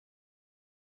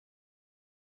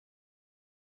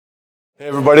Hey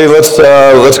everybody, let's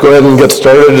go ahead and get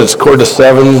started. It's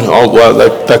 6:45. Oh, well,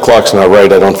 that clock's not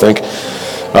right, I don't think.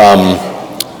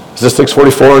 Is this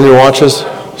 6:44 on your watches?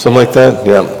 Something like that?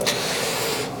 Yeah.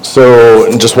 So,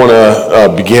 just want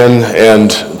to begin, and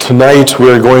tonight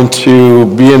we're going to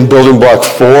be in building block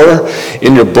 4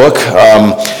 in your book.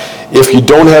 If you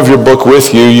don't have your book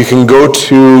with you, you can go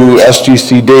to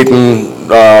SGC Dayton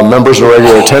Members and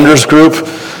Regular Attenders group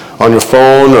on your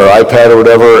phone or iPad or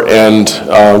whatever, and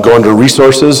go under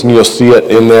resources, and you'll see it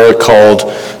in there called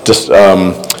just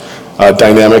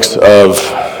Dynamics of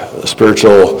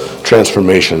Spiritual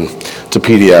Transformation. It's a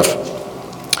PDF.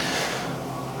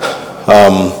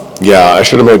 Yeah, I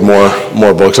should have made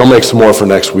more books. I'll make some more for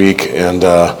next week, and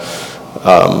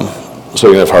so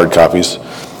you can have hard copies.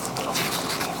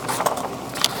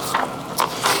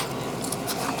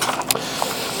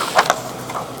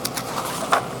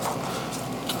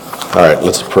 All right,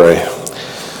 let's pray.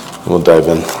 We'll dive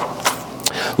in.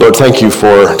 Lord, thank you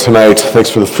for tonight. Thanks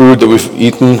for the food that we've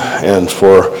eaten and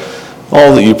for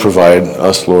all that you provide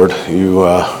us, Lord. You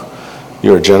are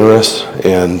generous,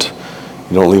 and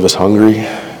you don't leave us hungry.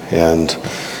 And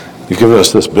you've given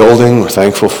us this building we're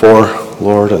thankful for,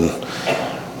 Lord, and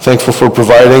thankful for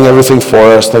providing everything for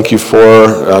us. Thank you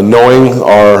for knowing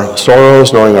our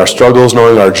sorrows, knowing our struggles,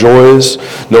 knowing our joys,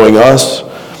 knowing us.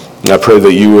 And I pray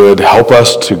that you would help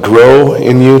us to grow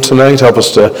in you tonight. Help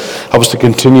us to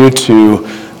continue to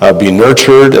be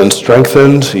nurtured and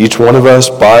strengthened, each one of us,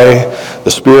 by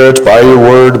the Spirit, by your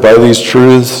word, by these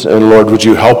truths. And Lord, would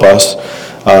you help us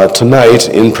tonight,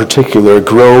 in particular,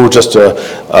 grow just a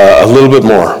little bit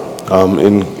more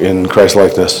in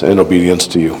Christ-likeness and obedience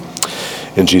to you.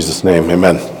 In Jesus' name,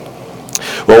 amen.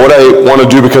 Well, what I want to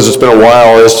do, because it's been a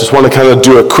while, is just want to kind of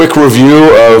do a quick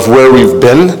review of where we've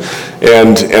been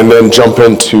and then jump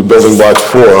into building block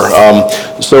 4.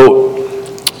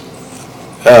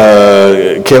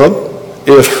 Caleb,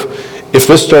 if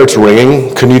this starts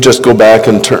ringing, can you just go back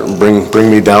and bring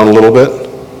me down a little bit?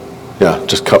 Yeah,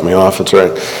 just cut me off, that's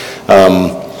right.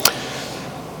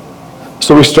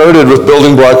 So we started with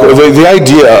building block. The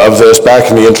idea of this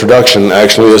back in the introduction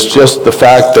actually is just the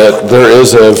fact that there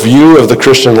is a view of the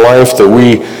Christian life that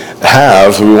we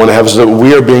want to have, is that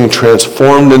we are being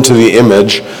transformed into the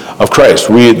image of Christ.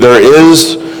 There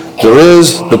is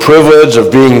the privilege of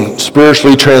being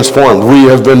spiritually transformed. We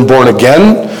have been born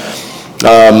again.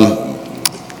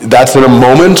 That's in a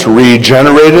moment,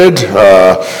 regenerated.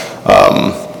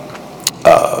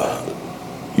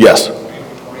 Yes.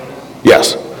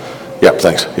 Yep,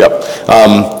 thanks. Yep.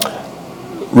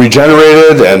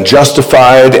 Regenerated and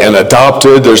justified and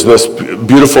adopted. There's this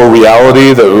beautiful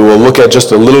reality that we will look at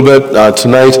just a little bit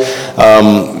tonight,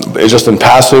 just in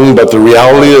passing, but the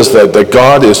reality is that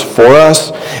God is for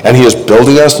us, and he is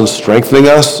building us and strengthening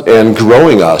us and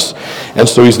growing us. And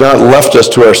so he's not left us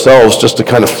to ourselves just to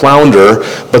kind of flounder,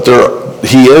 but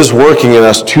he is working in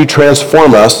us to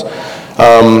transform us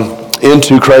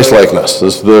into Christ-likeness.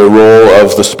 This is the role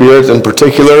of the Spirit in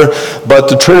particular, but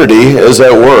the Trinity is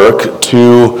at work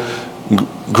to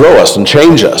grow us and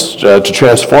change us, to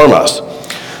transform us.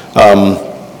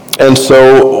 And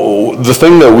so the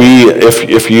thing that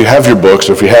if you have your books,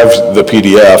 or if you have the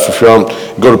PDF, if you don't,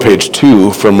 go to page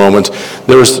 2 for a moment,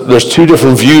 there's two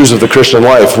different views of the Christian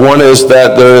life. One is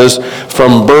that there is,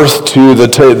 from birth to the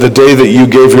day that you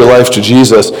gave your life to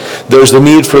Jesus, there's the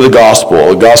need for the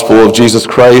gospel of Jesus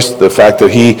Christ, the fact that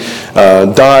he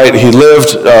died, he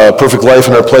lived a perfect life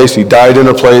in our place, he died in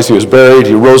our place, he was buried,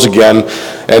 he rose again,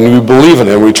 and we believe in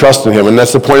him, we trust in him, and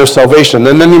that's the point of salvation.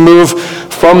 And then you move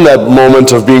from that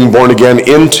moment of being born again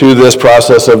into this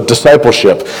process of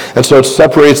discipleship. And so it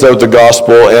separates out the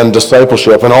gospel and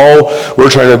discipleship. And all we're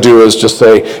trying to do is just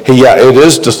say, hey, yeah, it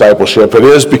is discipleship. It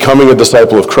is becoming a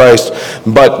disciple of Christ,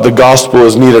 but the gospel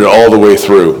is needed all the way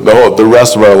through, the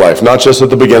rest of our life. Not just at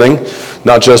the beginning,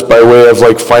 not just by way of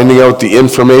like finding out the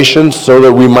information so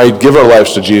that we might give our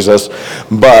lives to Jesus,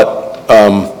 but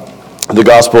the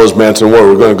gospel is meant, and where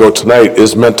we're going to go tonight,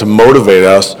 is meant to motivate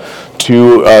us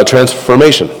to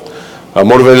transformation,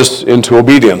 motivate us into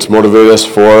obedience, motivate us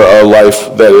for a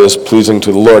life that is pleasing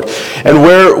to the Lord. And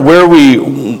where we,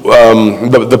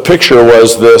 the picture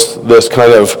was this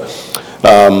kind of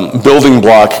building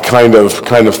block kind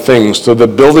of thing. So the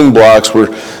building blocks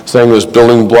we're saying was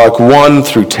building block 1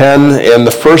 through 10, and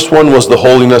the first one was the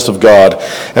holiness of God.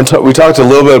 And we talked a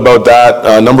little bit about that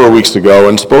a number of weeks ago,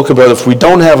 and spoke about if we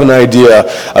don't have an idea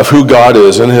of who God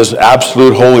is in his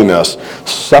absolute holiness,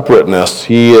 separateness,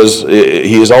 he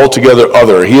is altogether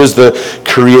other. He is the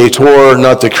creator,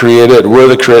 not the created. We're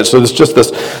the created. So there's just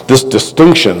this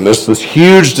distinction, this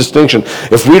huge distinction.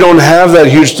 If we don't have that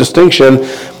huge distinction,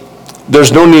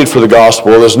 there's no need for the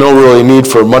gospel. There's no really need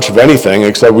for much of anything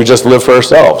except we just live for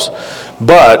ourselves.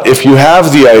 But if you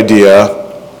have the idea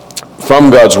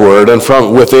from God's word and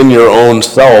from within your own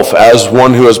self as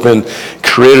one who has been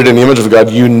created in the image of God,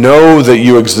 you know that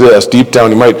you exist deep down.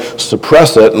 You might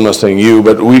suppress it. I'm not saying you,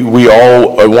 but we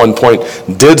all at one point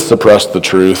did suppress the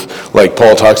truth, like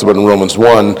Paul talks about in Romans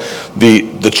 1.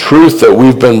 The truth that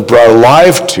we've been brought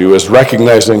alive to is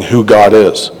recognizing who God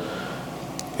is.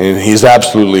 And he's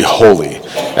absolutely holy.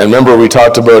 And remember, we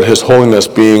talked about his holiness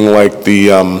being like the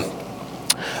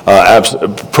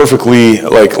perfectly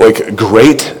like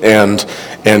great and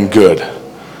good,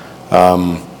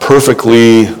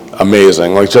 perfectly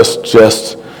amazing, like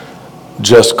just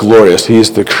glorious.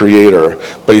 He's the creator,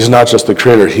 but he's not just the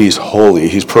creator. He's holy.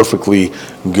 He's perfectly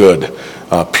good,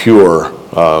 pure.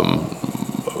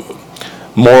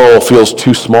 Moral feels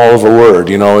too small of a word,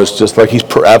 it's just like he's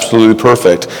absolutely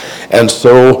perfect. And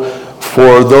so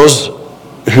for those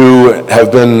who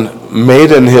have been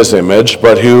made in his image,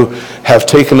 but who have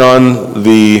taken on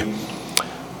the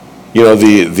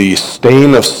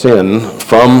stain of sin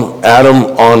from Adam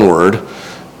onward,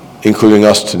 including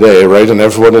us today, right? And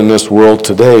everyone in this world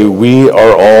today, we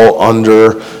are all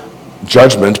under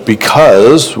judgment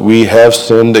because we have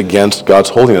sinned against God's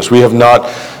holiness. We have not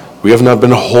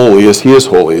been holy as he is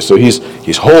holy. So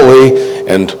he's holy,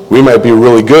 and we might be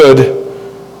really good,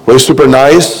 really super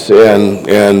nice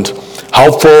and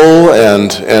helpful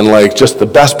and like just the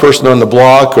best person on the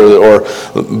block or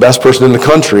best person in the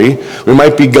country. We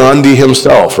might be Gandhi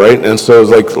himself, right? And so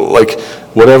like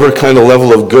whatever kind of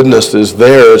level of goodness is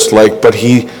there, it's like, but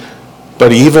even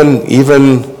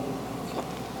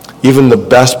the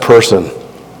best person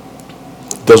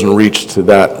doesn't reach to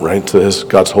that, right? To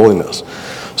God's holiness.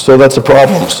 So that's a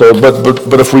problem. So,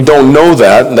 but if we don't know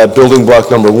that building block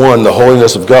number one, the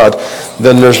holiness of God,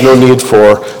 then there's no need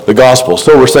for the gospel.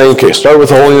 So we're saying, okay, start with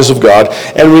the holiness of God,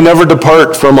 and we never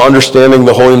depart from understanding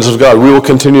the holiness of God. We will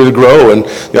continue to grow in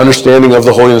the understanding of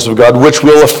the holiness of God, which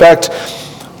will affect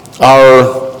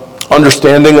our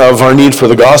understanding of our need for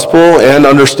the gospel and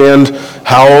understand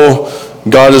how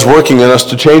God is working in us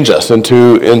to change us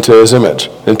into his image,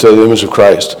 into the image of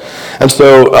Christ. And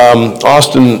so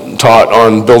Austin taught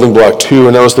on building block 2,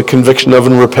 and that was the conviction of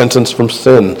and repentance from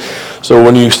sin. So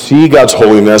when you see God's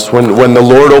holiness, when the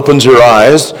Lord opens your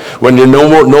eyes, when you're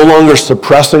no longer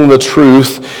suppressing the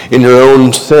truth in your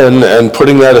own sin and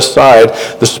putting that aside,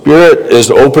 the Spirit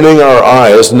is opening our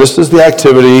eyes, and this is the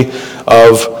activity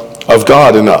of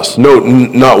God in us. No,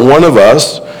 not one of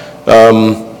us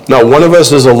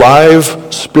is alive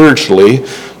spiritually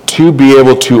to be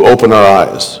able to open our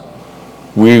eyes.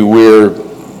 We're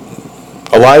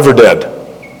alive or dead.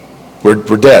 We're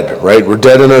dead, right? We're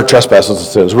dead in our trespasses and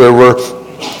sins. We're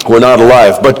not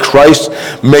alive, but Christ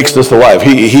makes us alive.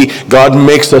 God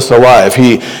makes us alive.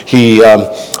 He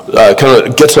kind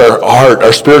of gets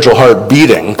our spiritual heart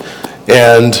beating,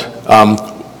 and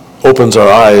opens our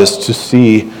eyes to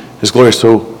see his glory.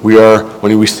 So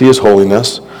when we see his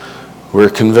holiness, we're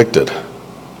convicted.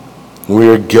 We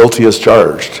are guilty as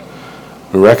charged.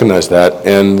 We recognize that.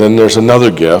 And then there's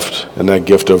another gift, and that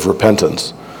gift of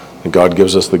repentance. And God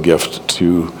gives us the gift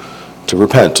to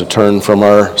repent, to turn from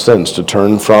our sins, to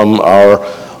turn from our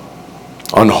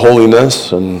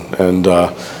unholiness and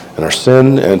our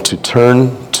sin, and to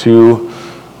turn to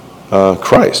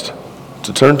Christ,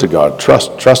 to turn to God,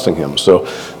 trusting him. So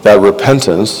that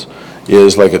repentance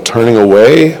is like a turning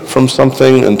away from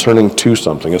something and turning to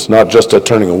something. It's not just a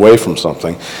turning away from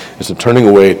something. It's a turning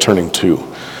away, turning to.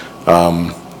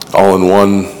 All in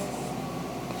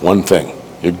one thing.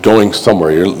 You're going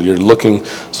somewhere. You're looking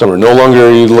somewhere. No longer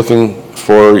are you looking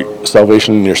for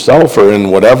salvation in yourself or in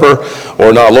whatever,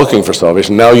 or not looking for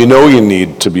salvation. Now you know you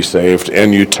need to be saved,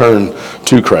 and you turn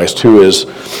to Christ, who is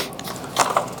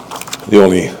the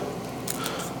only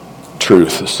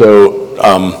truth. So,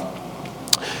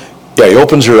 he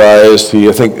opens your eyes.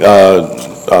 I think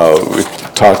we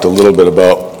talked a little bit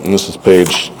about, and this is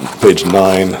page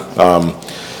 9.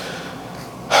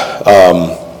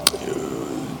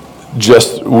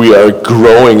 We are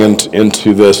growing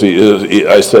into this.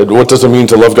 I said, what does it mean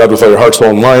to love God with all your heart, soul,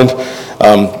 and mind?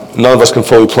 None of us can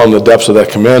fully plumb the depths of that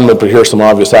commandment, but here are some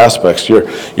obvious aspects. Your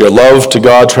love to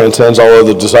God transcends all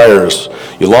other desires.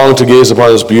 You long to gaze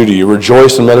upon his beauty. You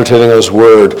rejoice in meditating on his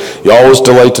word. You always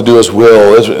delight to do his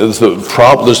will. There's a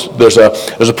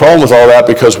problem with all that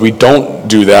because we don't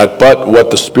do that, but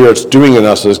what the Spirit's doing in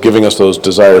us is giving us those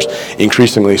desires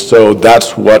increasingly. So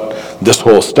that's what this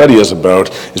whole study is about,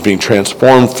 is being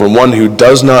transformed from one who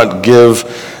does not give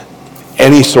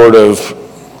any sort of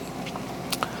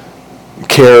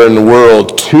care in the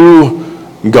world to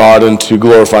God and to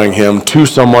glorifying him to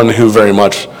someone who very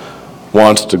much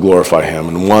wants to glorify him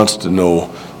and wants to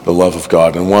know the love of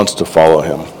God and wants to follow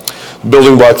him.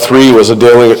 Building block 3 was a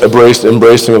daily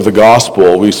embracing of the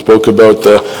gospel. We spoke about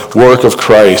the work of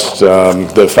Christ,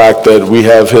 the fact that we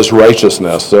have his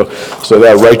righteousness. So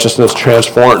that righteousness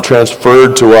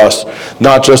transferred to us.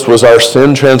 Not just was our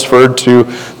sin transferred to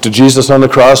Jesus on the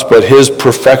cross, but his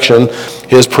perfection,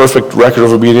 his perfect record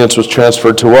of obedience was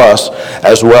transferred to us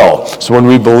as well. So when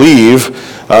we believe,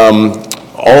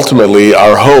 ultimately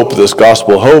our hope, this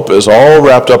gospel hope, is all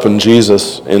wrapped up in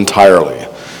Jesus entirely.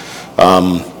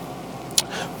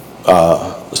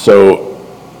 So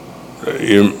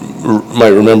you might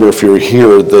remember, if you were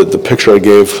here, the picture I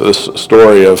gave, this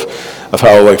story of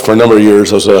how, like, for a number of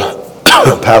years I was a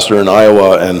pastor in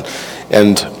Iowa,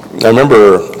 and I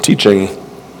remember teaching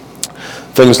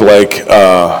things like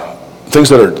things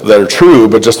that are true,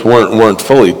 but just weren't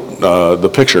fully the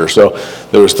picture. So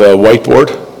there was the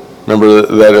whiteboard. Remember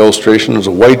that illustration? It was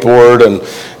a whiteboard, and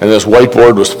this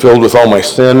whiteboard was filled with all my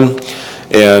sin.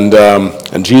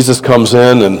 And Jesus comes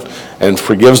in and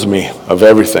forgives me of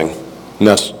everything. And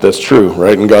that's true,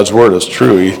 right? In God's word, it's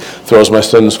true. He throws my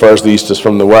sin as far as the east is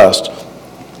from the west.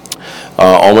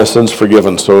 All my sins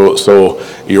forgiven. So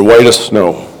you're white as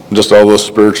snow. Just all those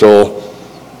spiritual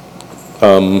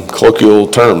colloquial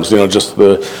terms, so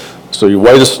you're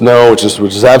white as snow, which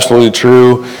is absolutely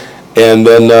true. And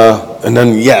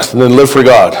then live for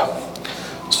God.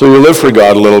 So you live for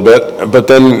God a little bit, but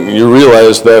then you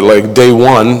realize that, like, day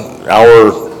one,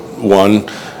 hour one,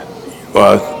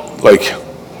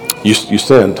 you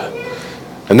sinned,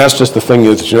 and that's just the thing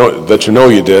that you know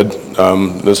you did.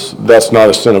 That's not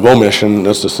a sin of omission.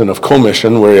 That's a sin of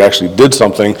commission, where you actually did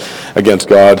something against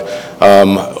God,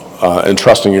 and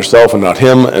trusting yourself and not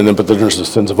him. But then there's the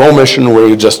sins of omission, where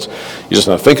you're just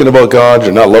not thinking about God.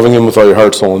 You're not loving him with all your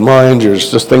heart, soul, and mind. You're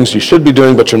just things you should be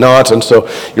doing, but you're not. And so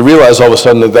you realize all of a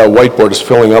sudden that whiteboard is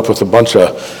filling up with a bunch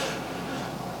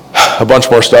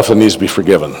more stuff that needs to be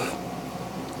forgiven,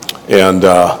 and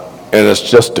it's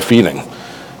just defeating.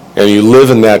 And you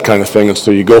live in that kind of thing, and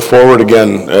so you go forward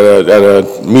again at a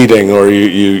meeting, or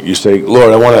you say,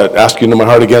 Lord, I want to ask you into my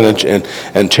heart again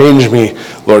and change me,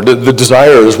 Lord. The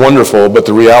desire is wonderful, but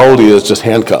the reality is just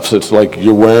handcuffs. It's like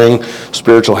you're wearing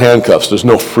spiritual handcuffs. There's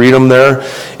no freedom there.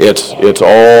 It's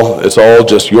all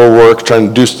just your work, trying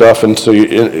to do stuff, and so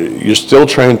you're still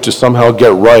trying to somehow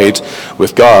get right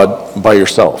with God by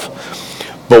yourself.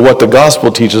 But what the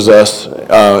gospel teaches us,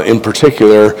 in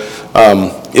particular,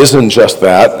 isn't just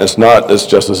that. It's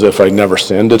just as if I'd never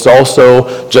sinned. It's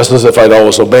also just as if I'd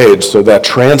always obeyed. So that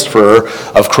transfer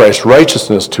of Christ's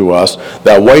righteousness to us,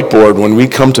 that whiteboard, when we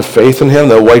come to faith in him,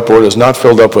 that whiteboard is not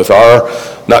filled up with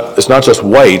it's not just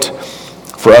white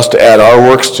for us to add our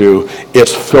works to,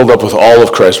 it's filled up with all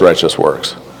of Christ's righteous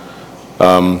works.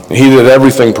 He did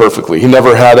everything perfectly. He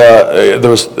never had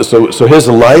so his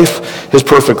life, his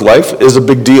perfect life, is a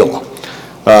big deal.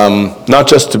 Not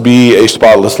just to be a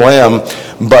spotless lamb,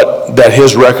 but that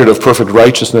his record of perfect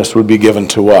righteousness would be given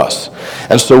to us.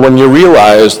 And so when you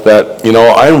realize that,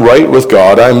 I'm right with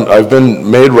God, I've been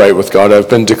made right with God, I've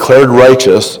been declared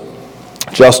righteous,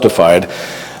 justified.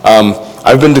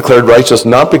 I've been declared righteous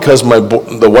not because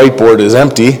the whiteboard is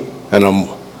empty and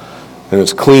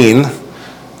it's clean.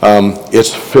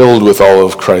 It's filled with all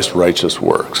of Christ's righteous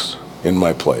works in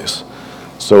my place.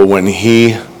 So when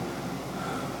he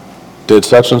did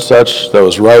such and such that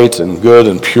was right and good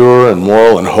and pure and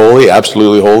moral and holy,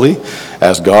 absolutely holy,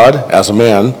 as God, as a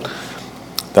man,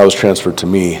 that was transferred to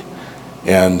me.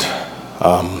 And,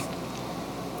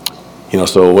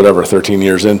 so whatever, 13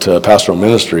 years into pastoral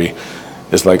ministry,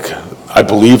 is like, I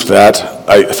believed that.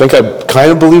 I think I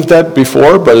kind of believed that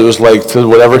before, but it was like, to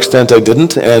whatever extent I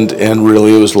didn't, and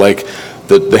really it was like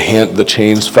the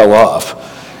chains fell off,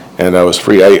 and I was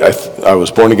free. I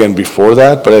was born again before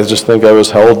that, but I just think I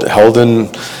was held in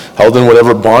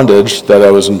whatever bondage that I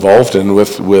was involved in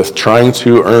with trying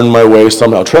to earn my way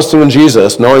somehow, trusting in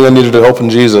Jesus, knowing I needed to hope in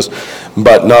Jesus,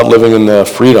 but not living in the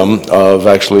freedom of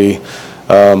actually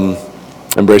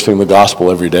embracing the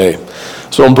gospel every day.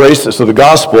 So the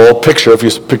gospel picture, if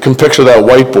you can picture that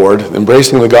whiteboard,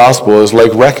 embracing the gospel is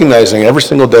like recognizing every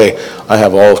single day I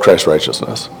have all of Christ's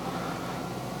righteousness.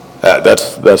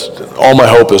 That's all my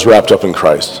hope is wrapped up in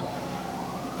Christ.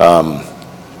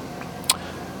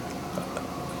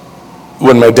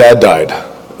 When my dad died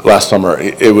last summer,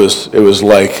 it was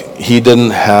like he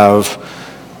didn't have,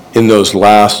 in those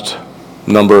last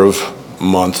number of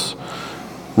months,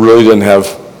 really didn't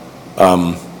have.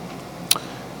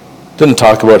 Didn't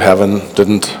talk about heaven,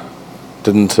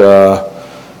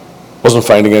 wasn't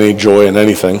finding any joy in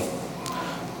anything.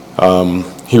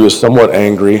 he was somewhat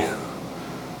angry,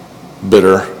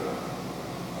 bitter,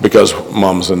 because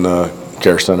Mom's in the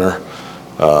care center.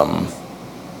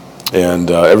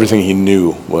 And everything he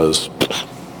knew was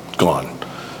gone.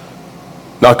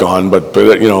 Not gone, but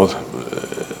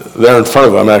there in front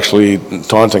of him, actually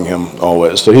taunting him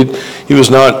always. So he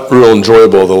was not real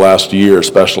enjoyable the last year,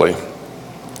 especially.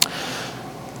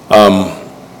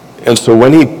 And so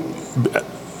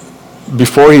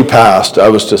before he passed, I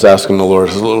was just asking the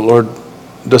Lord, Lord,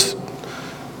 does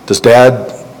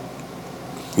Dad,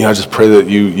 I just pray that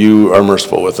you are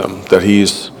merciful with him, that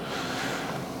he's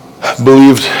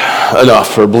believed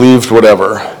enough or believed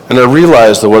whatever. And I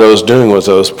realized that what I was doing was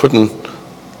I was putting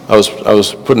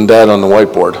Dad on the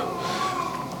whiteboard,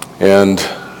 and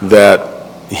that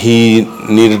he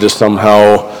needed to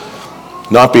somehow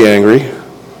not be angry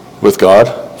with God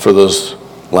for those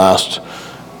last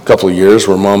couple of years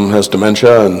where Mom has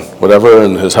dementia and whatever,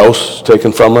 and his house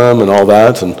taken from him and all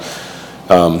that, and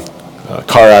a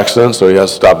car accident, so he has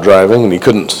to stop driving, and he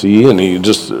couldn't see, and he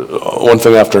just one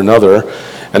thing after another.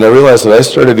 And I realized that I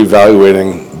started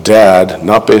evaluating Dad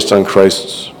not based on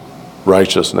Christ's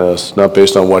righteousness, not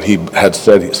based on what he had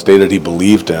stated he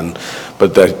believed in,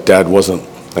 but that Dad wasn't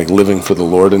living for the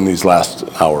Lord in these last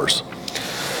hours.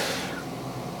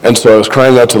 And so I was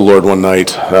crying out to the Lord one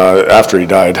night after he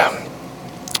died,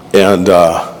 and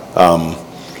I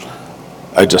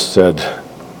just said,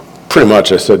 pretty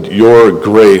much, I said, your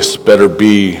grace better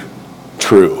be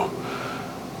true.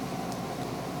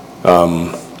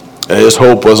 His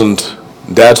hope wasn't,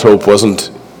 Dad's hope wasn't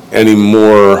any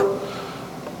more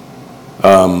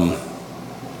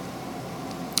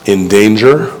in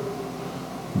danger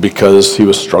because he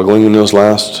was struggling in those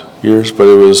last years, but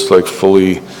it was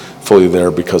fully there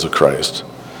because of Christ.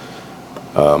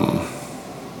 And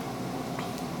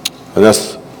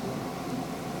that's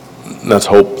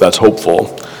hope. That's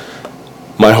hopeful.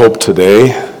 My hope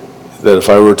today, that if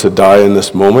I were to die in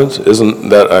this moment, isn't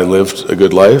that I lived a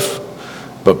good life,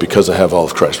 but because I have all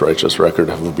of Christ's righteous record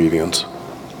of obedience.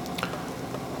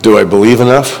 Do I believe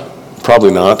enough?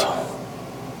 Probably not.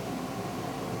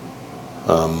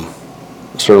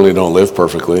 Certainly don't live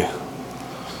perfectly.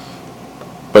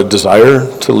 But desire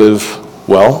to live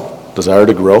well, desire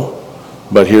to grow.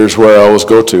 But here's where I always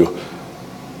go to.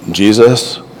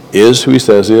 Jesus is who he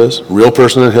says he is, real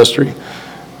person in history,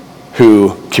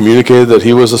 who communicated that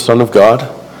he was the Son of God,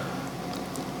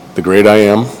 the great I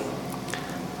am.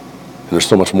 And there's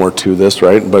so much more to this,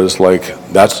 right? But it's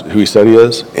that's who he said he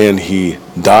is. And he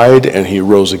died and he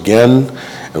rose again.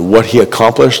 And what he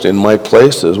accomplished in my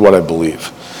place is what I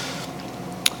believe.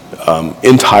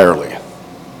 Entirely.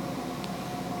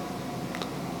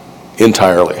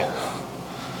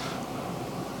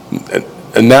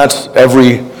 And that's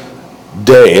every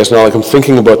day. It's not like I'm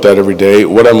thinking about that every day.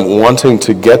 What I'm wanting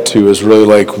to get to is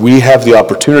really we have the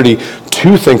opportunity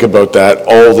to think about that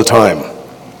all the time.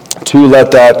 To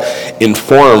let that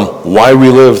inform why we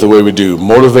live the way we do.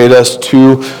 Motivate us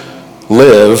to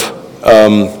live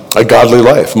a godly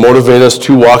life. Motivate us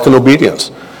to walk in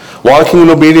obedience. Walking in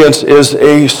obedience is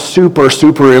a super,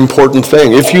 super important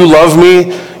thing. If you love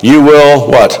me, you will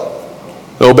what?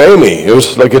 Obey me.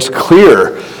 It's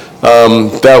clear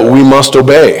that we must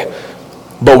obey.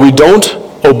 But we don't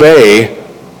obey,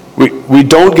 we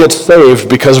don't get saved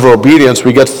because of our obedience.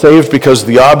 We get saved because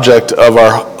the object of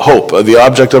our hope, the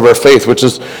object of our faith, which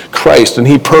is Christ, and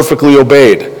he perfectly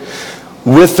obeyed.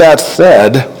 With that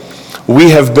said,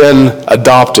 we have been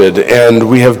adopted, and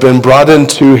we have been brought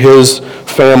into his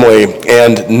family,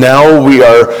 and now we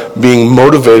are being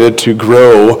motivated to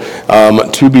grow,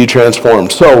 to be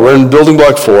transformed. So we're in building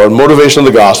block 4, motivation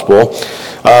of the gospel.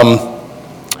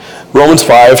 Romans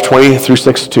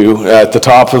 5:20-6:2, at the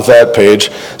top of that page,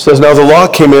 says, "Now the law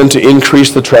came in to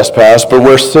increase the trespass, but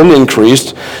where sin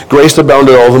increased, grace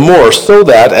abounded all the more, so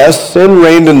that, as sin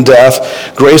reigned in death,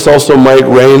 grace also might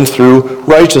reign through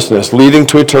righteousness, leading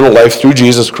to eternal life through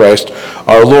Jesus Christ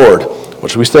our Lord."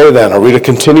 What should we say then? Are we to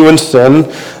continue in sin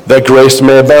that grace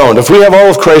may abound? If we have all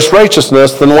of Christ's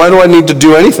righteousness, then why do I need to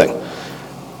do anything?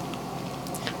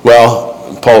 Well,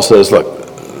 Paul says, look,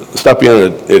 stop being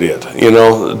an idiot. We're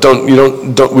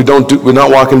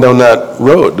not walking down that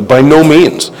road. By no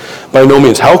means. By no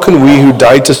means. How can we who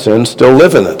died to sin still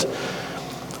live in it?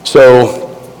 So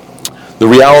the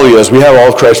reality is we have all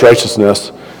of Christ's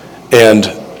righteousness, and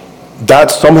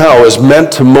that somehow is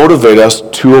meant to motivate us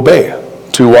to obey,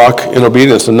 to walk in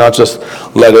obedience, and not just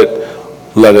let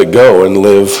it go and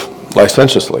live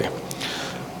licentiously.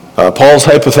 Paul's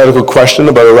hypothetical question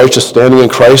about a righteous standing in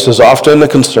Christ is often the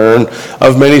concern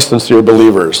of many sincere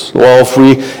believers. Well,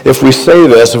 if we say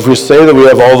this, if we say that we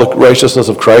have all the righteousness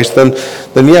of Christ, then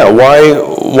yeah, what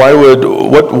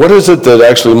is it that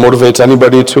actually motivates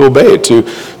anybody to obey?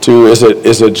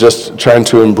 Is it just trying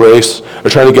to embrace or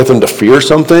trying to get them to fear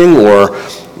something, or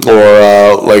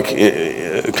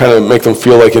kind of make them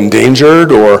feel like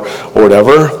endangered or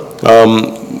whatever?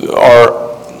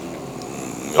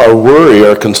 Our worry,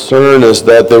 our concern is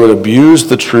that they would abuse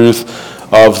the truth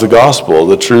of the gospel,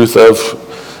 the truth of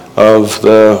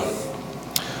the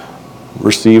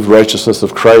received righteousness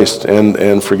of Christ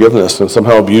and forgiveness, and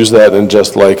somehow abuse that and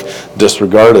just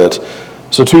disregard it.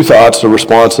 So 2 thoughts or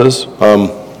responses.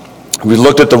 We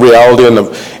looked at the reality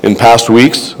in past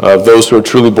weeks of those who are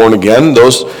truly born again,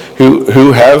 those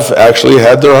who have actually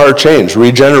had their heart changed,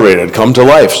 regenerated, come to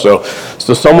life. So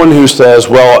someone who says,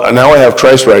 well, now I have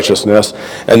Christ's righteousness,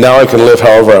 and now I can live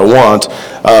however I want,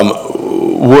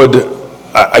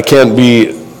 I can't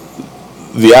be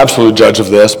the absolute judge of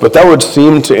this, but that would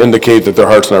seem to indicate that their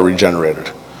heart's not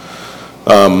regenerated.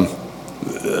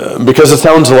 Because it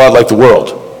sounds a lot like the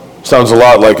world. It sounds a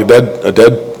lot like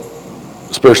a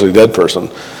spiritually dead person.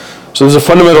 So there's a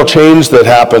fundamental change that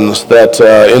happens that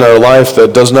in our life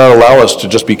that does not allow us to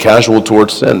just be casual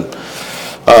towards sin.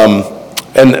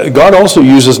 And God also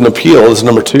uses an appeal, this is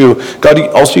number 2, God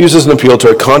also uses an appeal to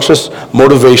a conscious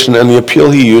motivation, and the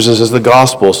appeal he uses is the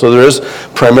gospel. So there is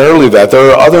primarily that. There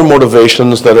are other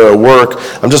motivations that are at work.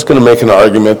 I'm just going to make an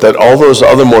argument that all those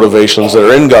other motivations that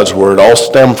are in God's word all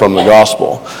stem from the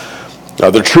gospel.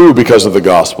 They're true because of the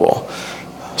gospel.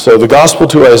 So the gospel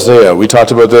to Isaiah, we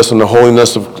talked about this in the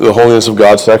holiness of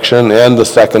God section and the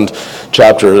second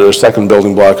chapter, the second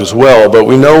building block as well. But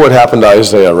we know what happened to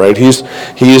Isaiah, right? He's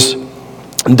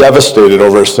devastated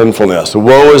over his sinfulness.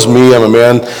 Woe is me, I'm a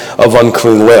man of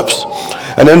unclean lips.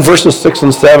 And then verses 6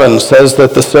 and 7 says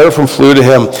that the seraphim flew to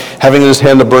him, having in his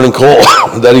hand a burning coal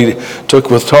that he took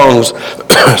with tongues,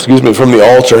 from the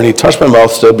altar, and he touched my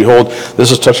mouth, said, behold, this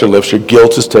has touched your lips, your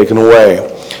guilt is taken away,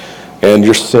 and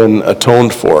your sin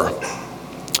atoned for.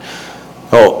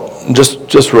 Oh,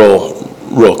 just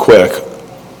real quick.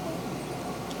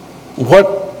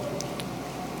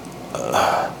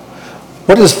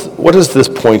 What is this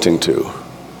pointing to?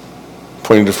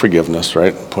 Pointing to forgiveness,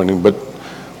 right? But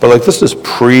this is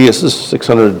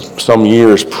 600 some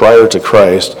years prior to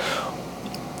Christ.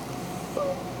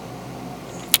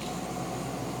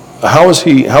 How is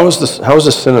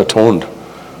this sin atoned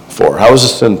for? How is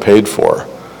this sin paid for?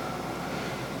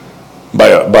 By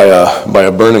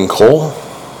a burning coal?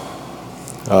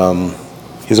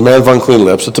 He's a man of unclean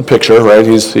lips. It's a picture, right?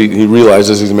 He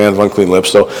realizes he's a man of unclean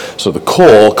lips. So the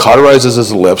coal cauterizes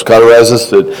his lips,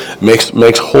 cauterizes it,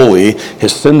 makes holy.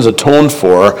 His sin's atoned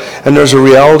for, and there's a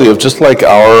reality of just like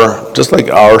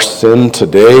our sin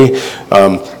today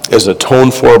is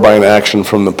atoned for by an action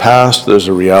from the past. There's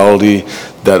a reality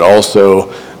that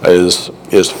also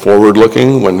is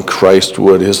forward-looking when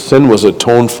his sin was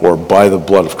atoned for by the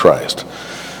blood of Christ.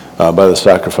 By the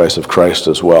sacrifice of Christ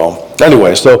as well.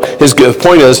 Anyway, so the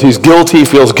point is he's guilty,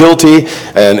 feels guilty,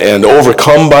 and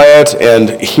overcome by it,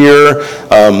 and here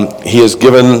he is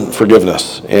given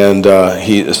forgiveness, and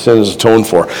his sin is atoned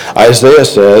for. Isaiah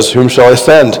says, whom shall I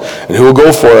send, and who will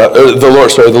go for us?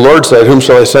 The Lord said, whom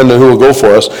shall I send, and who will go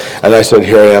for us? And I said,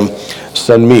 here I am,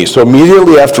 send me. So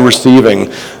immediately after receiving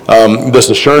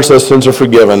this assurance that sins are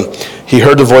forgiven, he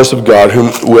heard the voice of God, whom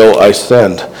will I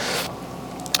send?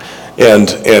 And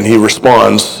he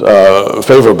responds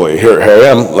favorably. Here I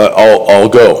am, I'll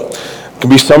go. It can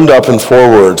be summed up in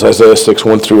 4 words, Isaiah 6,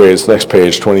 1 through 8. It's next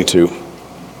page, 22.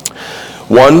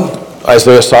 1,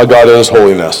 Isaiah saw God in his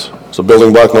holiness. So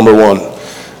building block number 1.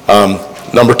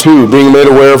 Number 2, being made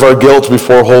aware of our guilt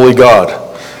before holy God.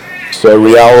 So a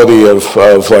reality of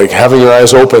having your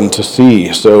eyes open to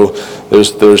see. So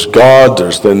there's God,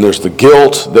 there's the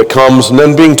guilt that comes, and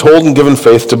then being told and given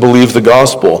faith to believe the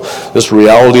gospel. This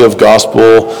reality of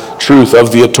gospel truth,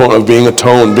 of being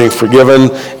atoned, being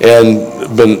forgiven, and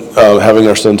having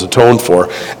our sins atoned for.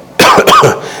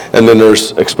 And then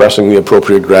there's expressing the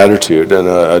appropriate gratitude and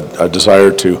a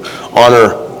desire to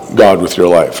honor God with your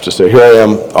life. To say, here I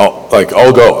am,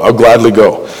 I'll go, I'll gladly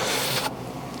go.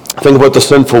 Think about the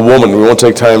sinful woman. We won't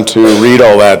take time to read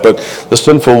all that, but the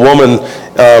sinful woman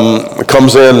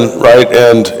comes in, right,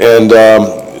 and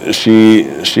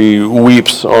she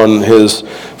weeps on his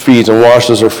feet and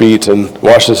washes his feet and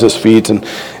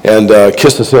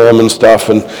kisses him and stuff,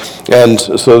 and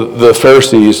so the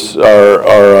Pharisees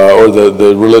or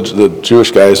the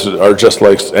Jewish guys are just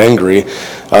like angry,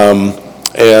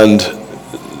 and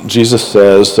Jesus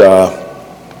says,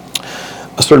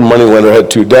 a certain moneylender had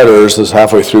two debtors. This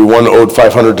halfway through, one owed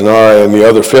 500 denarii and the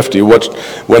other 50.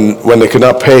 When they could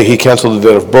not pay, he canceled the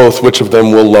debt of both. Which of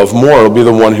them will love more? It will be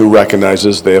the one who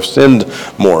recognizes they have sinned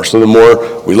more. So the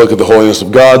more we look at the holiness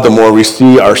of God, the more we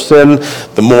see our sin,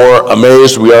 the more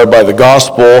amazed we are by the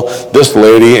gospel. This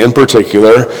lady in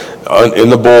particular, in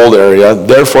the bold area,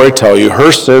 therefore I tell you,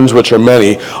 her sins, which are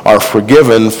many, are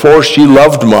forgiven, for she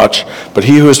loved much, but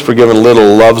he who is forgiven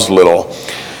little loves little.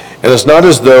 And it's not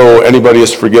as though anybody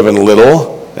is forgiven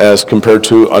little as compared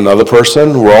to another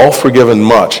person. We're all forgiven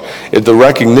much. The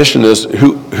recognition is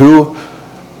who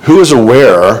is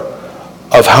aware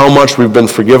of how much we've been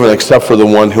forgiven, except for the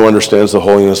one who understands the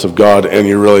holiness of God, and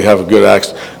you really have a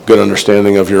good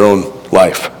understanding of your own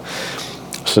life.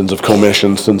 Sins of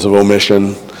commission, sins of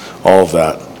omission, all of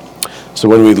that. So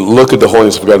when we look at the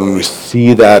holiness of God, when we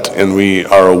see that and we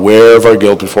are aware of our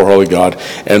guilt before holy God,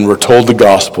 and we're told the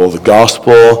gospel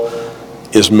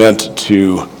is meant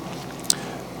to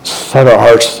set our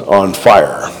hearts on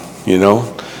fire,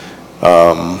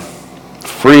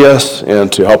 free us and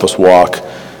to help us walk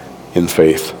in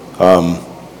faith.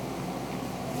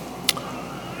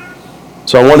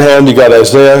 So on one hand, you got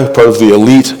Isaiah, part of the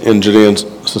elite in Judean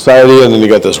society, and then you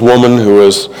got this woman who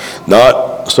is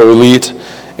not so elite,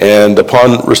 and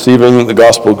upon receiving the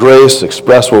gospel grace,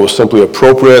 expressed what was simply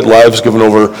appropriate, lives given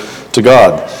over to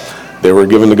God. They were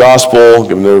given the gospel,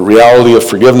 given the reality of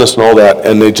forgiveness and all that,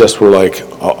 and they just were like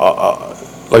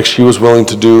she was willing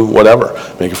to do whatever,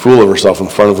 make a fool of herself in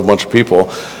front of a bunch of people,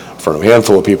 in front of a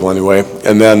handful of people anyway,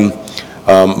 and then,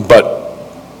 but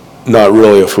not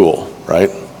really a fool, right?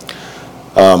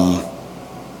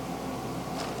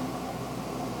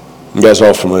 You guys are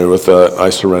all familiar with I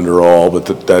surrender all, but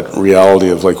that reality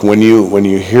of like when you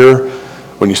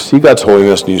see God's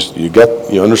holiness and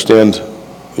you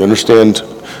understand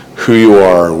who you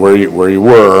are, where you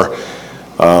were,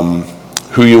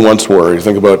 who you once were. You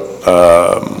think about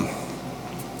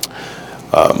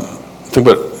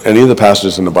any of the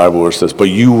passages in the Bible where it says, "But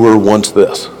you were once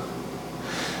this."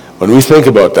 When we think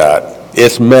about that,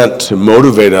 it's meant to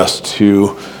motivate us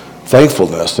to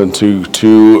thankfulness and to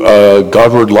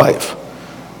Godward life,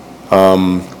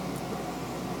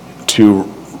 to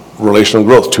relational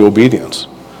growth, to obedience.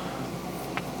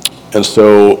 And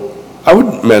so I would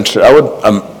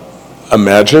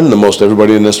imagine that most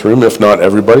everybody in this room, if not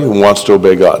everybody, wants to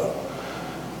obey God.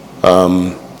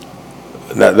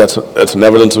 That's an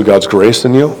evidence of God's grace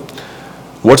in you.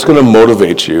 What's going to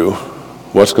motivate you?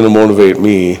 What's going to motivate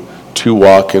me to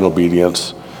walk in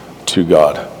obedience to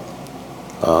God?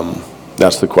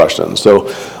 That's the question. So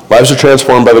lives are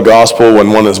transformed by the gospel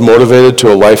when one is motivated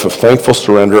to a life of thankful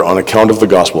surrender on account of the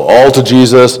gospel. All to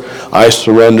Jesus, I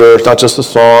surrender. It's not just a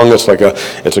song, it's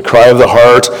a cry of the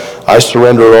heart. I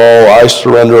surrender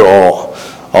all.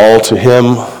 All to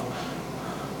him.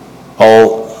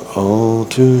 All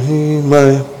to him,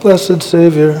 my blessed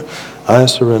Savior, I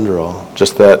surrender all.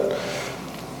 Just that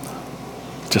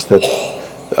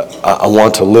I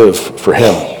want to live for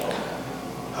him.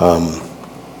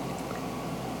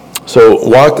 So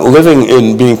living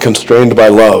in being constrained by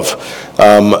love.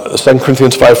 2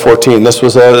 Corinthians 5:14. This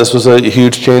was a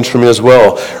huge change for me as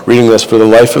well. Reading this, for the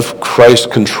life of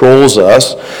Christ controls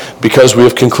us, because we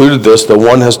have concluded this, that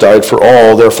one has died for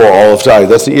all, therefore all have died.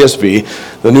 That's the ESV.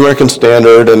 The New American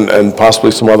Standard and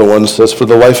possibly some other ones says, for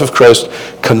the life of Christ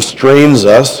constrains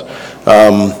us.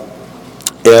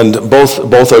 And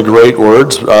both are great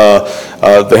words.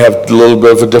 They have a little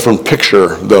bit of a different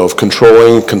picture, though, of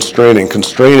controlling, constraining.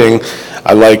 Constraining,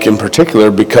 I like in particular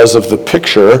because of the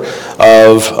picture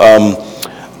of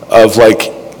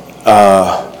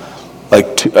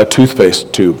a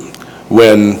toothpaste tube.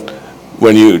 When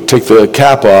you take the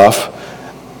cap off,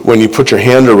 when you put your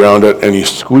hand around it and you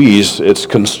squeeze, it's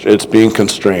being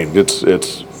constrained.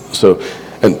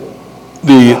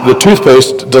 The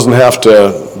toothpaste doesn't have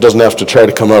to try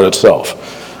to come out itself.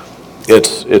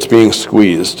 It's being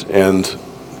squeezed, and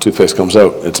toothpaste comes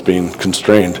out. It's being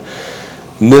constrained.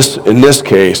 In this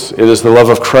case, it is the love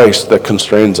of Christ that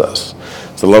constrains us.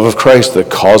 It's the love of Christ that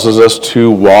causes us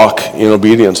to walk in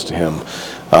obedience to him.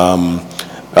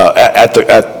 At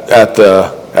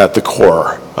the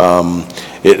core,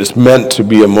 it is meant to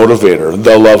be a motivator.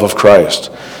 The love of Christ.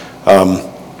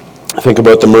 Think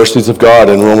about the mercies of God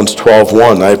in Romans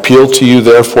 12:1. I appeal to you,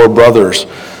 therefore, brothers,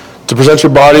 to present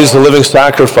your bodies a living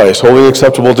sacrifice, wholly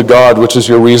acceptable to God, which is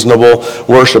your reasonable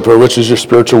worship, or which is your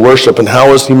spiritual worship. And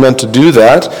how is he meant to do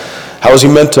that? How is he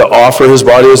meant to offer his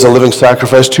body as a living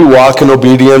sacrifice, to walk in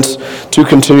obedience, to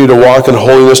continue to walk in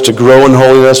holiness, to grow in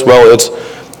holiness? Well,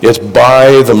 it's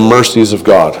by the mercies of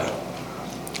God.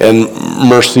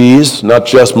 mercies, not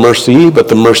just mercy, but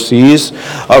the mercies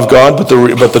of God. But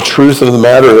the truth of the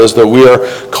matter is that we are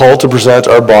called to present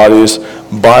our bodies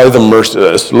by the mercy,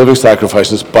 living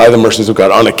sacrifices by the mercies of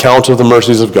God, on account of the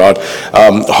mercies of God.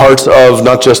 Hearts of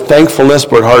not just thankfulness,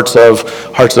 but hearts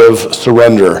of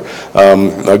surrender,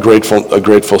 a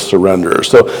grateful surrender.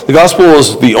 So the gospel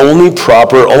is the only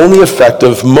proper, only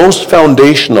effective, most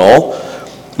foundational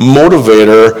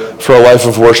motivator for a life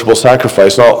of worshipful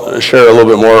sacrifice. I'll share a little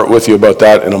bit more with you about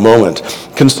that in a moment.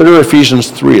 Consider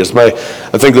Ephesians 3. I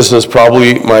think this is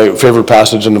probably my favorite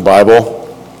passage in the Bible.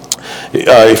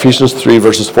 Ephesians 3,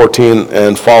 verses 14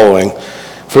 and following.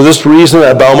 For this reason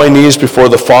I bow my knees before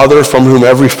the Father, from whom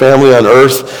every family on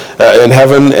earth, in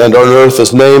heaven and on earth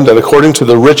is named, that according to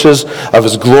the riches of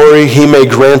his glory he may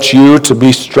grant you to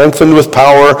be strengthened with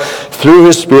power through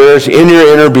his Spirit in your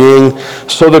inner being,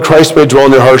 so that Christ may dwell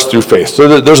in your hearts through faith.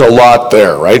 So there's a lot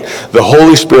there, right? The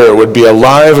Holy Spirit would be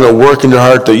alive and at work in your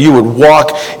heart, that you would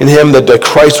walk in him, that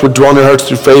Christ would dwell in your hearts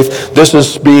through faith. This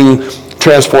is being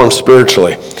transformed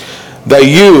spiritually. That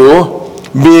you,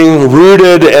 being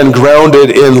rooted and grounded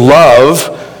in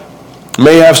love,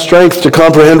 may have strength to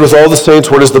comprehend with all the saints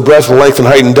what is the breadth and length and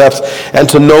height and depth, and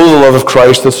to know the love of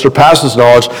Christ that surpasses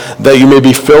knowledge, that you may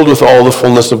be filled with all the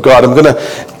fullness of God. I'm going to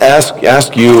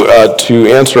ask you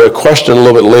to answer a question a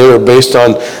little bit later based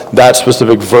on that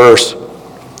specific verse.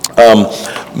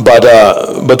 But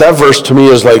that verse to me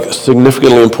is like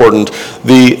significantly important.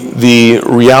 The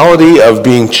reality of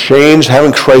being changed,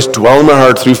 having Christ dwell in my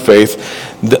heart through faith,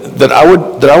 that I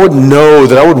would know,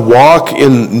 that I would walk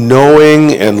in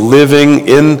knowing and living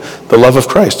in the love of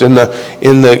Christ, in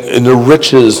the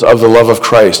riches of the love of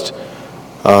Christ,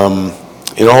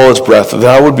 in all its breadth, that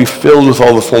I would be filled with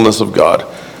all the fullness of God.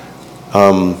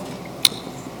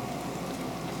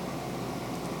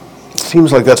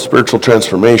 Seems like that spiritual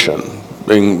transformation,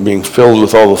 being filled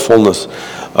with all the fullness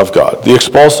of God. The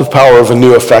expulsive power of a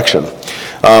new affection.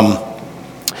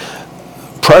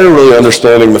 Prior to really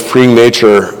understanding the freeing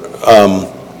nature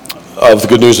of the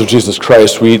good news of Jesus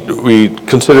Christ, we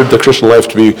considered the Christian life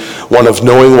to be one of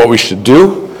knowing what we should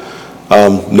do,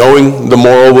 knowing the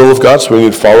moral will of God, so we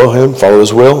need to follow him, follow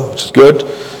his will, which is good.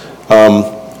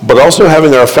 But also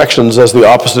having our affections as the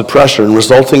opposite pressure and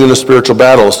resulting in a spiritual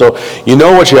battle. So you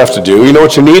know what you have to do, you know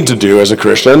what you need to do as a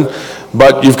Christian,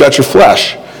 but you've got your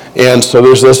flesh. And so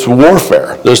there's this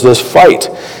warfare, there's this fight.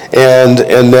 And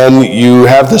then you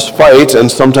have this fight,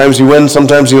 and sometimes you win,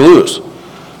 sometimes you lose.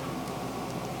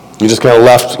 You just kind of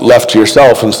left to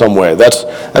yourself in some way. That's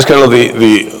kind of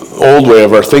the old way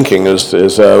of our thinking, is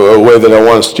a way that I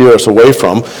want to steer us away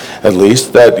from, at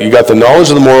least, that you got the knowledge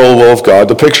of the moral will of God,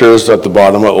 the picture is at the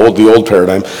bottom, the old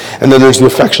paradigm, and then there's the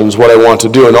affections, what I want to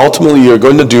do, and ultimately you're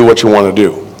going to do what you want to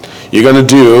do. You're going to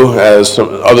do, as some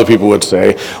other people would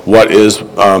say, what is,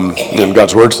 and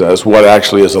God's word says, what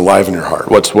actually is alive in your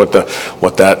heart. What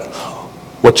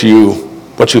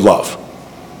you love.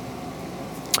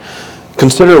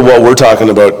 Consider what we're talking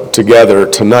about together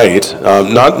tonight.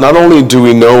 Not only do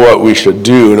we know what we should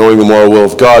do, knowing the moral will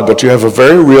of God, but you have a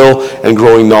very real and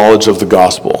growing knowledge of the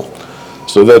gospel.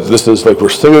 So that this is like we're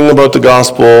singing about the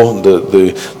gospel,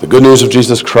 the good news of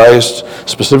Jesus Christ,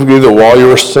 specifically that while you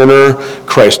were a sinner,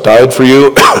 Christ died for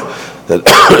you. That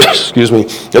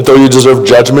though you deserve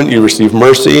judgment, you receive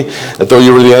mercy. That though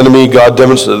you were the enemy,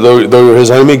 though you were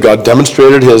his enemy, God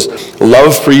demonstrated his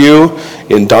love for you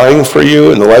in dying for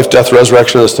you in the life, death,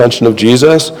 resurrection, and ascension of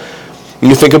Jesus. When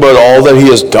you think about all that he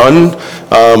has done,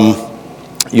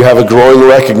 you have a growing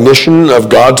recognition of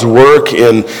God's work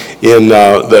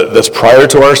that's prior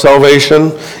to our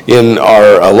salvation, in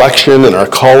our election, in our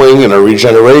calling, in our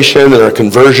regeneration, in our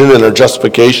conversion, in our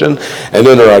justification, and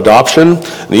in our adoption.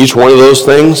 And each one of those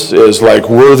things is like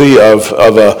worthy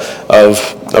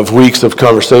of weeks of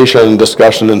conversation and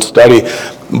discussion and study.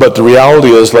 But the reality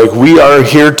is, like, we are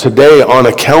here today on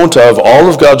account of all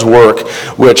of God's work,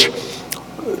 which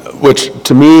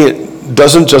to me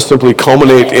doesn't just simply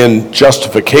culminate in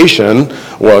justification,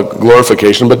 well,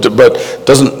 glorification, but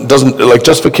doesn't like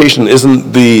justification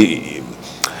isn't the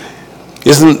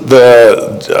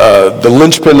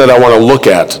linchpin that I want to look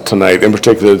at tonight. In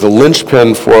particular, the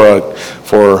linchpin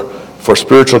for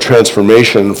spiritual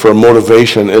transformation, for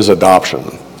motivation, is adoption.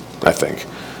 I think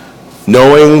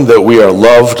knowing that we are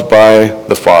loved by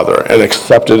the Father and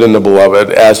accepted in the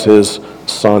Beloved as his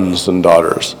sons and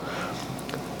daughters.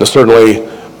 Now, certainly,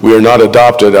 We are not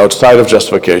adopted outside of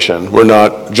justification. We're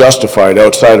not justified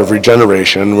outside of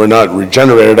regeneration. We're not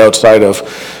regenerated outside of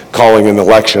calling and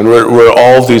election. We're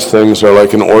all of these things are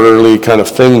like an orderly kind of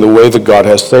thing, the way that God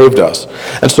has saved us.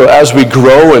 And so as we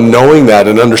grow in knowing that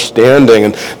and understanding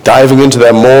and diving into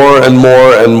that more and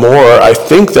more and more, I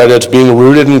think that it's being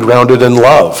rooted and grounded in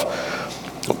love.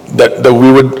 That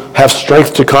we would have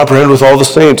strength to comprehend with all the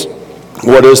saints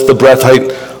what is the breadth,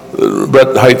 height,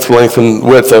 length, and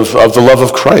width of the love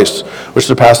of Christ, which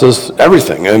surpasses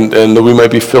everything, and that we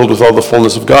might be filled with all the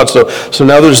fullness of God. So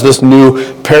now there's this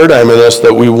new paradigm in us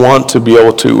that we want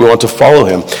to follow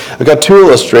him. I've got two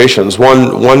illustrations.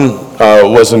 One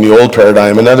was in the old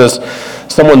paradigm, and that is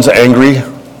someone's angry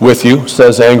with you,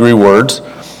 says angry words,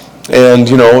 and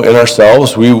in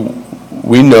ourselves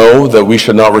we know that we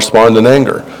should not respond in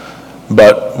anger,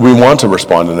 but we want to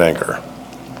respond in anger.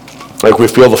 Like we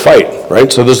feel the fight,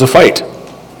 right? So there's a fight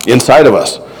inside of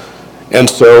us. And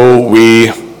so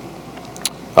we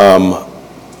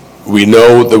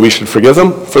know that we should forgive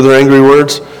them for their angry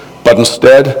words, but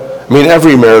instead,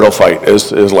 every marital fight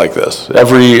is like this.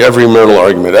 Every marital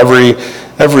argument, we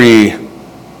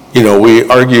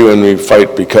argue and we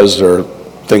fight because there are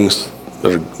things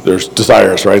there's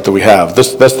desires, right, that we have.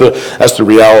 That's the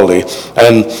reality.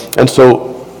 And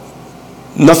so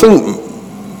nothing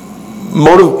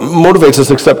motivates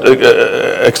us except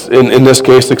in this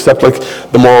case, except like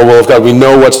the moral will of God. We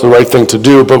know what's the right thing to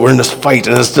do, but we're in this fight,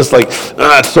 and it's just like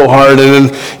it's so hard. And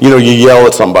then you yell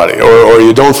at somebody, or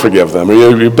you don't forgive them, or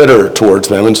you're bitter towards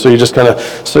them, and so you're just kind of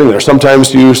sitting there.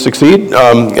 Sometimes you succeed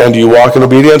and you walk in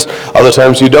obedience. Other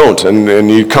times you don't, and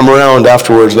you come around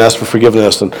afterwards and ask for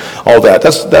forgiveness and all that.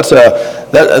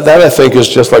 That I think is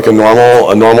just like a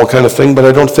normal kind of thing, but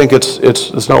I don't think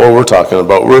it's not what we're talking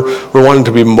about. We're wanting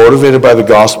to be motivated by the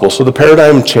gospel. So the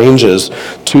paradigm changes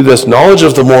to this knowledge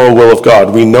of the moral will of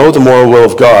God. We know the moral will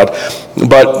of God,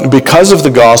 but because of the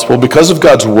gospel, because of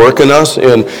God's work in us,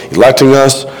 in electing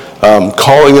us,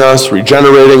 calling us,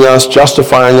 regenerating us,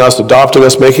 justifying us, adopting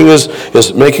us, making us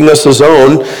his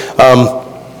own,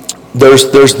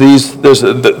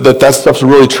 that stuff's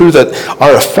really true, that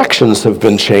our affections have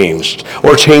been changed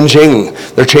or changing.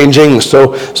 They're changing.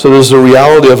 So there's a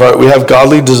reality of we have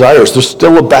godly desires. There's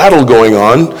still a battle going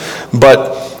on,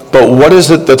 but what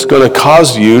is it that's going to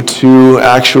cause you to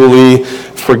actually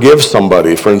forgive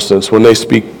somebody, for instance, when they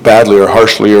speak badly or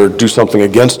harshly or do something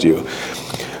against you?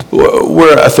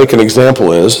 Where I think an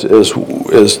example is the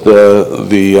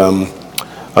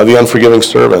unforgiving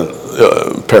servant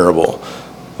parable.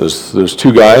 There's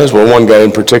two guys. Well, one guy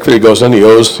in particular, he goes in, he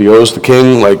owes the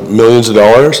king like millions of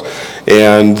dollars,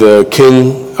 and the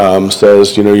king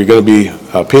says, you're going to be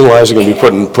penalized, you're going to be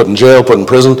put in jail, put in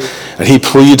prison, and he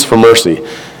pleads for mercy,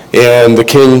 and the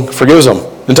king forgives him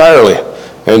entirely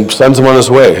and sends him on his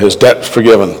way. His debt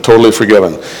forgiven, totally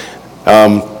forgiven,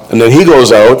 and then he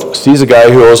goes out, sees a guy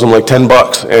who owes him like $10,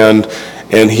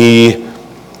 and he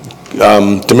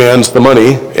demands the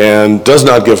money and does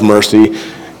not give mercy.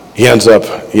 He ends up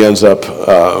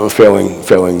failing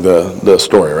the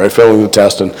story, right? Failing the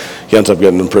test, and he ends up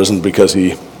getting imprisoned because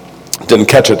he didn't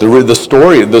catch it. The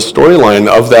storyline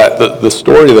of that, the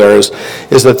story there is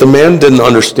that the man didn't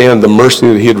understand the mercy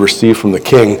that he had received from the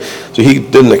king, so he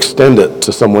didn't extend it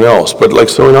to someone else. But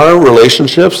so in our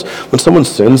relationships, when someone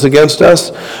sins against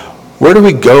us, where do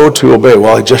we go to obey?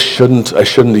 Well, I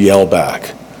shouldn't yell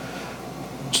back.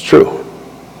 It's true.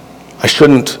 I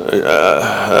shouldn't,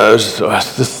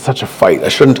 this is such a fight. I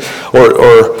shouldn't,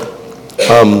 or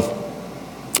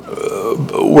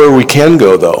where we can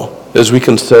go though, is we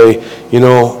can say,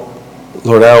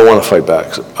 Lord, I don't want to fight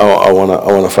back. I want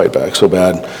to fight back so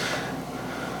bad.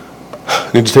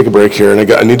 I need to take a break here, and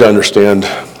I need to understand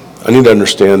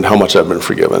how much I've been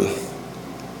forgiven.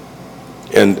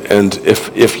 And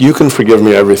if you can forgive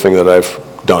me everything that I've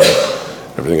done,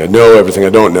 everything I know, everything I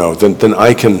don't know, then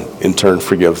I can, in turn,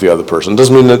 forgive the other person.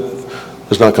 Doesn't mean that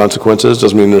there's not consequences.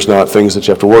 Doesn't mean there's not things that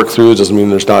you have to work through. Doesn't mean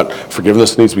there's not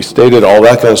forgiveness that needs to be stated, all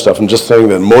that kind of stuff. I'm just saying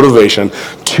that motivation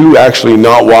to actually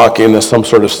not walk in some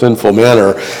sort of sinful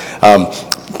manner,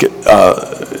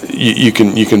 you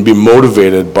can be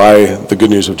motivated by the good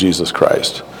news of Jesus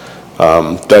Christ.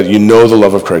 That you know the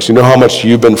love of Christ. You know how much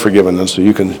you've been forgiven, and so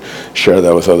you can share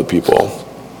that with other people.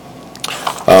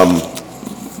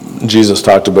 Jesus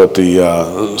talked about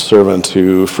the servant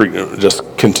who just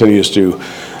continues to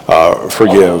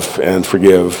forgive and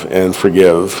forgive and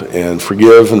forgive and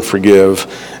forgive and forgive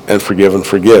and forgive and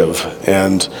forgive,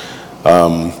 and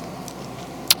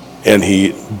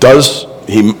he does.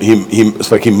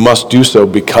 It's like he must do so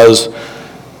because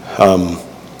of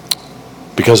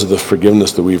the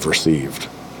forgiveness that we've received,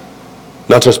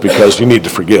 not just because you need to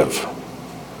forgive.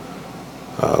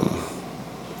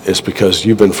 It's because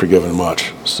you've been forgiven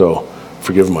much, so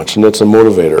forgive much. And it's a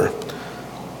motivator.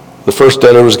 The first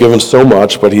debtor was given so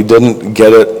much, but he didn't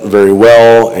get it very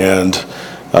well, and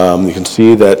you can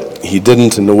see that he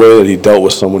didn't in the way that he dealt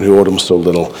with someone who owed him so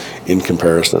little in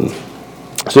comparison.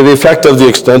 So the effect of the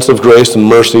extensive grace and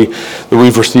mercy that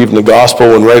we've received in the gospel,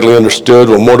 when rightly understood,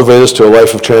 will motivate us to a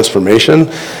life of transformation,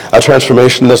 a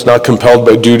transformation that's not compelled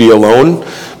by duty alone,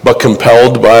 but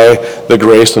compelled by the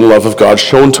grace and love of God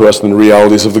shown to us in the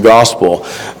realities of the gospel.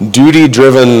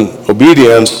 Duty-driven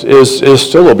obedience is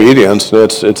still obedience.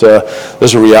 There's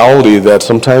a reality that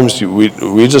sometimes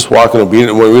we just walk in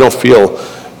obedience when we don't feel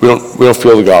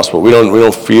the gospel. We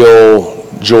don't feel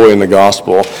joy in the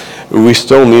gospel. We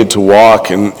still need to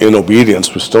walk in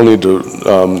obedience. We still need to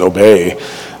obey.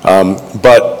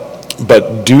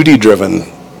 But duty-driven,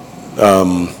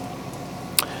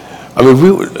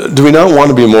 do we not want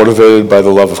to be motivated by the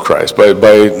love of Christ, by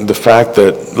the fact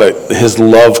that his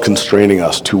love constraining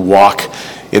us to walk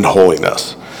in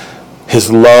holiness? His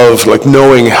love,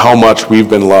 knowing how much we've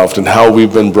been loved and how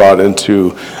we've been brought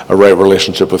into a right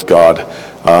relationship with God.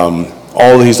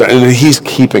 All these, and he's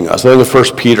keeping us. I think of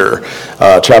 1 Peter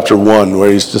chapter 1, where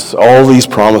he's just all these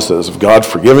promises of God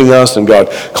forgiving us and God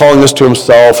calling us to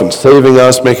himself and saving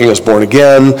us, making us born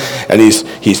again, and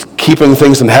he's keeping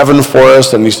things in heaven for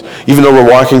us, and even though we're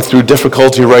walking through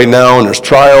difficulty right now and there's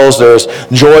trials, there's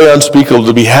joy unspeakable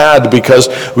to be had because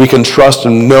we can trust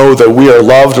and know that we are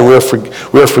loved and we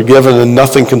are forgiven and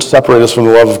nothing can separate us from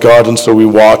the love of God, and so we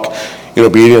walk in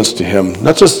obedience to him,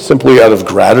 not just simply out of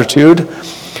gratitude,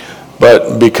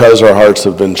 but because our hearts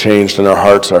have been changed and our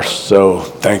hearts are so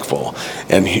thankful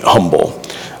and humble,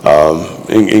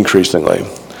 increasingly.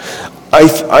 I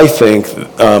think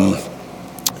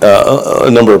a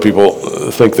number of people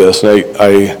think this, and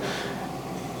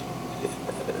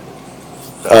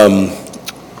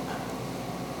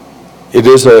it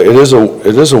is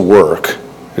a work.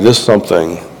 It is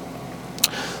something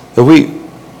that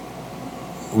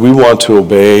we want to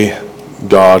obey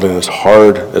God, and it's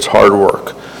hard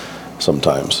work.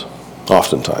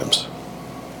 Oftentimes.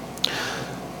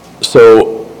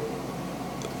 So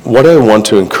what I want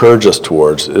to encourage us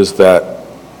towards is that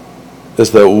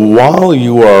while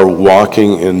you are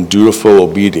walking in dutiful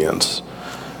obedience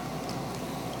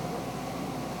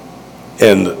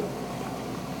and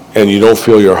you don't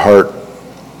feel your heart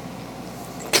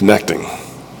connecting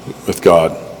with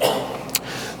God,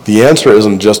 the answer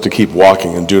isn't just to keep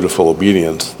walking in dutiful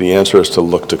obedience. The answer is to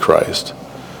look to Christ.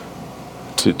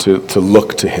 To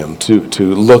look to him, to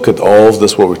look at all of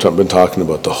this, what we've been talking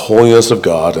about, the holiness of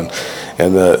God and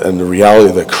the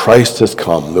reality that Christ has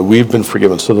come, that we've been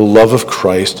forgiven. So the love of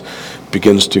Christ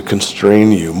begins to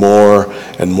constrain you more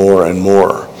and more and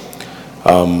more.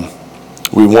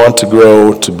 We want to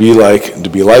grow to be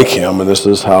like him, and this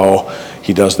is how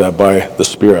he does that, by the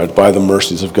Spirit, by the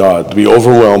mercies of God, to be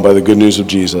overwhelmed by the good news of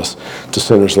Jesus to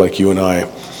sinners like you and I.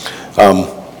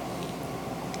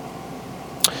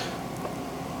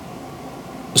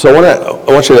 So I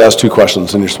want you to ask two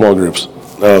questions in your small groups.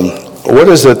 What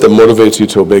is it that motivates you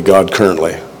to obey God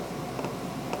currently?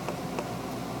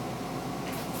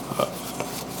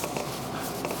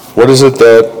 What is it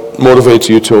that motivates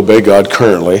you to obey God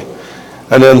currently?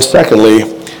 And then secondly,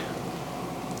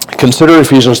 consider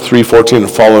Ephesians 3:14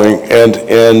 and following,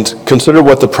 and consider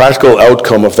what the practical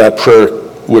outcome of that prayer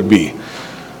would be.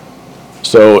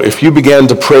 So if you began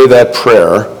to pray that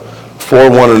prayer for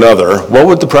one another, what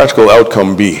would the practical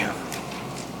outcome be?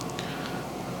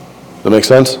 That make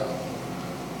sense?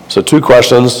 So two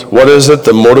questions. What is it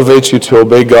that motivates you to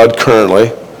obey God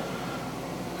currently?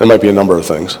 There might be a number of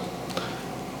things.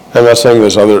 I'm not saying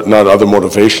there's not other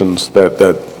motivations that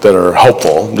are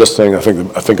helpful. I'm just saying I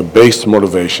think a base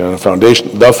motivation, the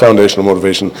foundational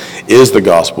motivation is the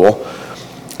gospel.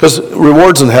 Because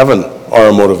rewards in heaven are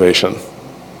a motivation.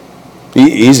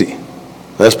 Easy.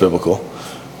 That's biblical.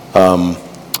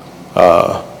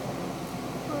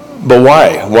 But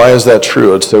why? Why is that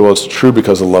true? I'd say, well, it's true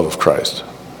because of the love of Christ.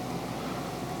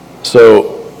 So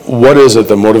what is it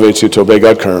that motivates you to obey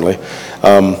God currently?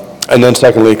 And then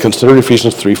secondly, consider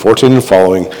Ephesians 3:14 and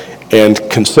following, and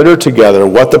consider together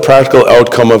what the practical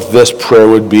outcome of this prayer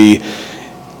would be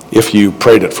if you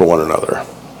prayed it for one another.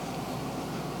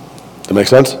 That make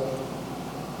sense?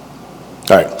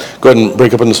 All right, go ahead and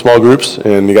break up into small groups,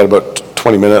 and you got about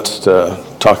 20 minutes to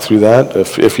talk through that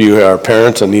if you are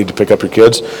parents and need to pick up your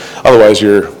kids. Otherwise,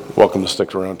 you're welcome to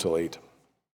stick around till 8.